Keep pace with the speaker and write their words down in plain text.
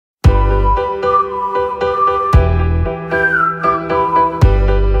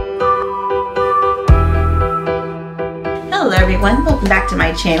everyone, welcome back to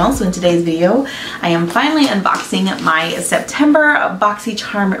my channel. So in today's video, I am finally unboxing my September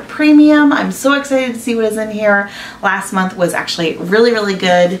Boxycharm Premium. I'm so excited to see what is in here. Last month was actually really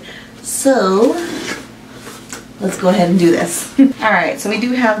good. So let's go ahead and do this. Alright, so we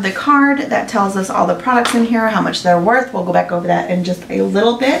do have the card that tells us all the products in here, how much they're worth. We'll go back over that in just a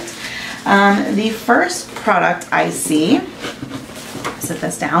little bit. The first product I see, set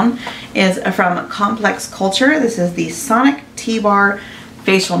this down, is from Complex Culture. This is the Sonic T-Bar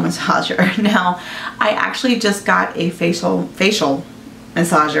facial massager. Now, I actually just got a facial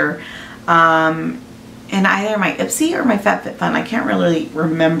massager in either my Ipsy or my FabFitFun. I can't really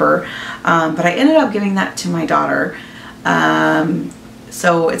remember, but I ended up giving that to my daughter.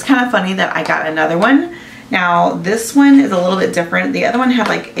 So it's kind of funny that I got another one. Now, this one is a little bit different. The other one had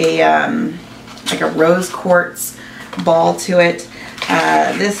like a rose quartz ball to it.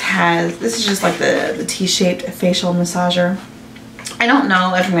 This is just like the T-shaped facial massager. I don't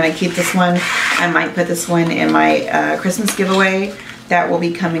know if I'm going to keep this one. I might put this one in my Christmas giveaway that will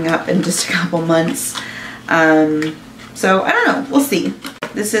be coming up in just a couple months. So I don't know. We'll see.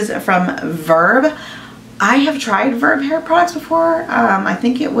 This is from Verb. I have tried Verb hair products before. I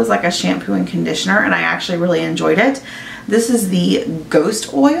think it was like a shampoo and conditioner, and I actually really enjoyed it. This is the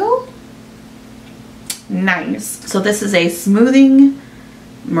Ghost Oil. Nice. So this is a smoothing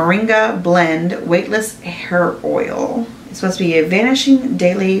moringa blend weightless hair oil. It's supposed to be a vanishing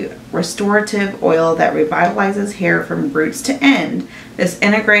daily restorative oil that revitalizes hair from roots to end. This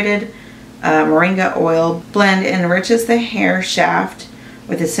integrated moringa oil blend enriches the hair shaft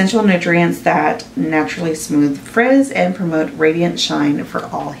with essential nutrients that naturally smooth frizz and promote radiant shine for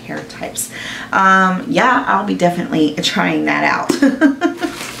all hair types. Yeah, I'll be definitely trying that out.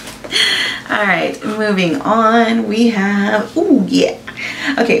 Alright, moving on, we have, ooh yeah,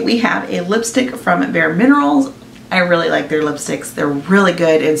 okay, we have a lipstick from Bare Minerals. I really like their lipsticks. They're really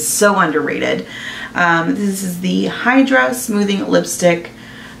good and so underrated. This is the Hydra Smoothing Lipstick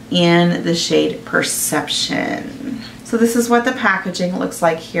in the shade Perception. So this is what the packaging looks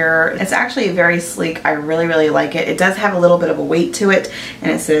like here. It's actually very sleek. I really like it. It does have a little bit of a weight to it, and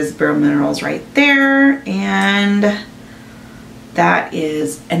it says Bare Minerals right there, and that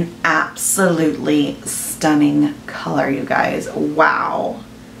is an absolutely stunning color, you guys. Wow.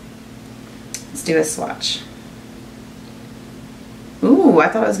 Let's do a swatch. Ooh, I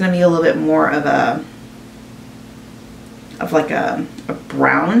thought it was going to be a little bit more of a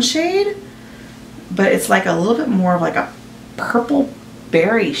brown shade, but it's like a little bit more of like a purple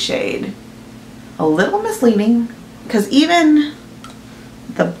berry shade. A little misleading, because even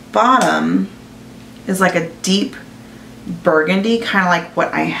the bottom is like a deep burgundy, kind of like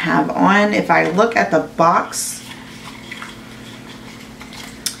what I have on. If I look at the box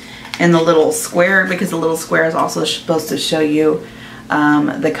and the little square, because the little square is also supposed to show you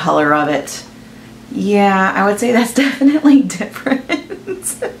the color of it. Yeah, I would say that's definitely different.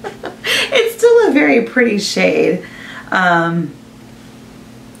 It's still a very pretty shade. I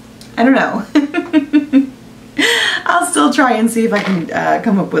don't know. I'll still try and see if I can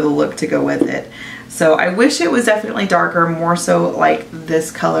come up with a look to go with it. So I wish it was definitely darker, more so like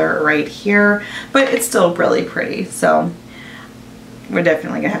this color right here, but it's still really pretty. So we're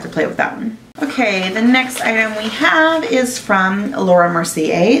definitely gonna have to play with that one. Okay, the next item we have is from Laura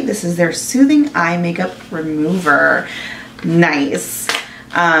Mercier. This is their Soothing Eye Makeup Remover. Nice.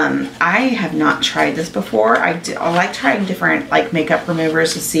 I have not tried this before. I like trying different like makeup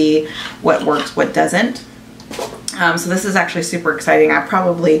removers to see what works, what doesn't. So this is actually super exciting. I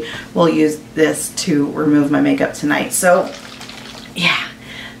probably will use this to remove my makeup tonight. So yeah,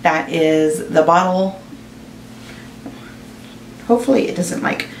 that is the bottle. Hopefully it doesn't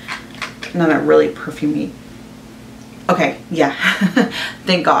like, not really perfumey. Okay, yeah,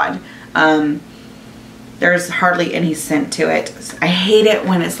 thank God. There's hardly any scent to it. I hate it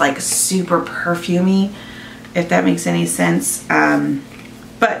when it's like super perfumey, if that makes any sense.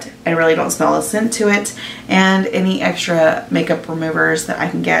 But I really don't smell a scent to it, and any extra makeup removers that I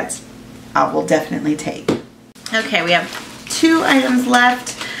can get, I will definitely take. Okay, we have 2 items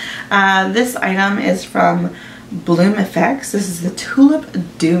left. This item is from Bloom Effects. This is the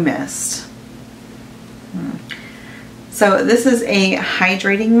Tulip Dew Mist. So this is a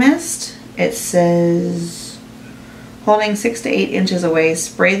hydrating mist. It says, holding 6 to 8 inches away,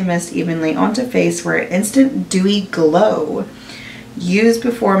 spray the mist evenly onto face for an instant dewy glow. Use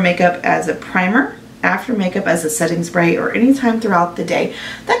before makeup as a primer, after makeup as a setting spray, or anytime throughout the day.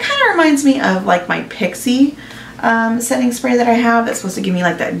 That kind of reminds me of like my Pixie setting spray that I have that's supposed to give me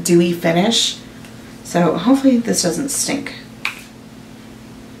like that dewy finish. So hopefully this doesn't stink.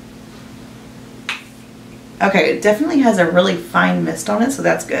 Okay, it definitely has a really fine mist on it, so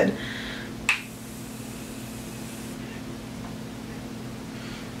that's good.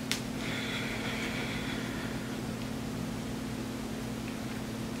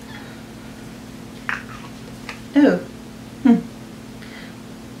 Oh.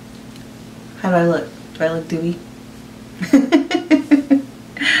 How do I look? Do I look dewy?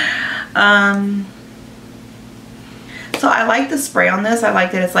 So I like the spray on this. I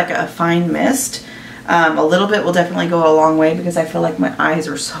like that it's like a fine mist. A little bit will definitely go a long way because I feel like my eyes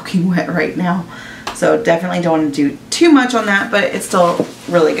are soaking wet right now. So definitely don't want to do too much on that, but it's still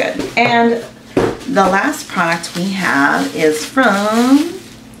really good. And the last product we have is from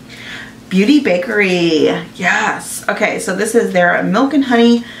Beauty Bakery. Yes. Okay, so this is their Milk and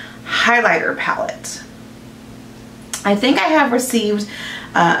Honey highlighter palette. I think I have received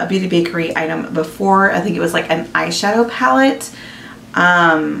a Beauty Bakery item before. I think it was like an eyeshadow palette.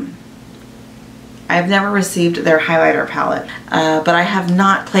 I've never received their highlighter palette, but I have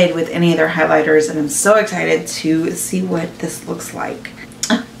not played with any of their highlighters, and I'm so excited to see what this looks like.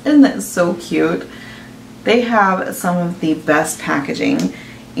 Isn't that so cute? They have some of the best packaging,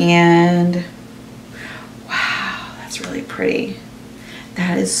 and wow, that's really pretty.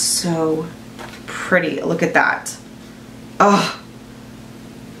 That is so pretty. Look at that. Oh,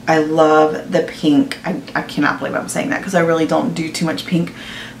 I love the pink. I cannot believe I'm saying that because I really don't do too much pink,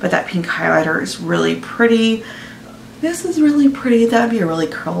 but that pink highlighter is really pretty. This is really pretty. That would be a really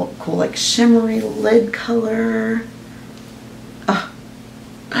cool like shimmery lid color. Oh.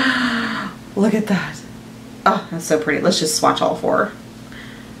 Look at that. Oh, that's so pretty. Let's just swatch all four.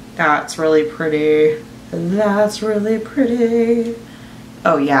 That's really pretty. That's really pretty.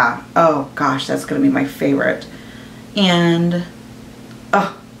 Oh yeah. Oh gosh, that's gonna be my favorite. And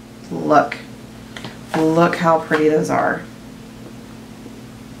oh, look how pretty those are.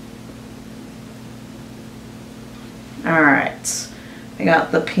 All right, I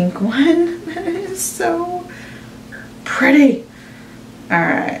got the pink one. That is so pretty. All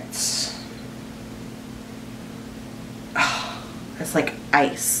right. Oh, that's like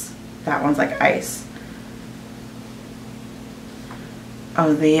ice. That one's like ice.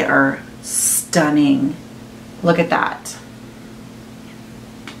 Oh, they are stunning. Look at that.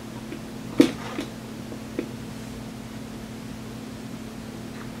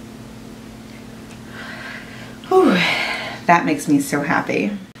 Whew, that makes me so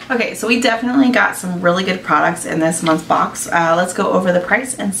happy. Okay, so we definitely got some really good products in this month's box. Let's go over the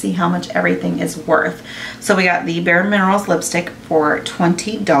price and see how much everything is worth. So we got the Bare Minerals lipstick for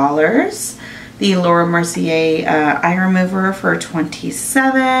 $20. The Laura Mercier eye remover for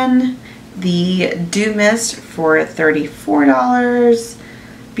 $27. The Dew Mist for $34.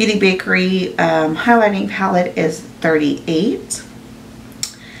 Beauty Bakery highlighting palette is $38.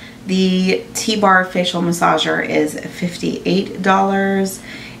 The T-Bar facial massager is $58.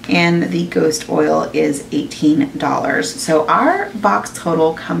 And the Ghost Oil is $18. So our box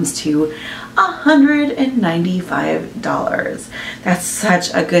total comes to $195. That's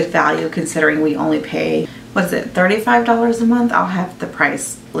such a good value considering we only pay, what is it, $35 a month? I'll have the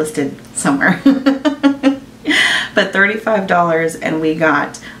price listed somewhere. But $35 and we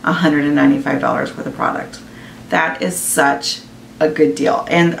got $195 worth of product. That is such a good deal.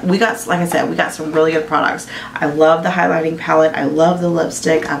 And we got, like I said, we got some really good products. I love the highlighting palette. I love the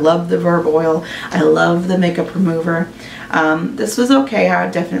lipstick. I love the Verb oil. I love the makeup remover. This was okay. I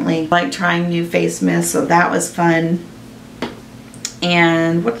definitely like trying new face mists, so that was fun.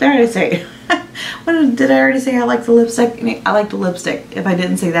 And what did I already say? What did I already say? I like the lipstick. I like the lipstick if I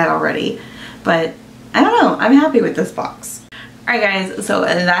didn't say that already. But I don't know. I'm happy with this box. Alright guys, so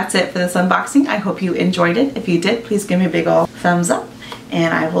that's it for this unboxing. I hope you enjoyed it. If you did, please give me a big ol' thumbs up.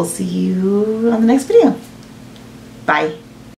 And I will see you on the next video. Bye.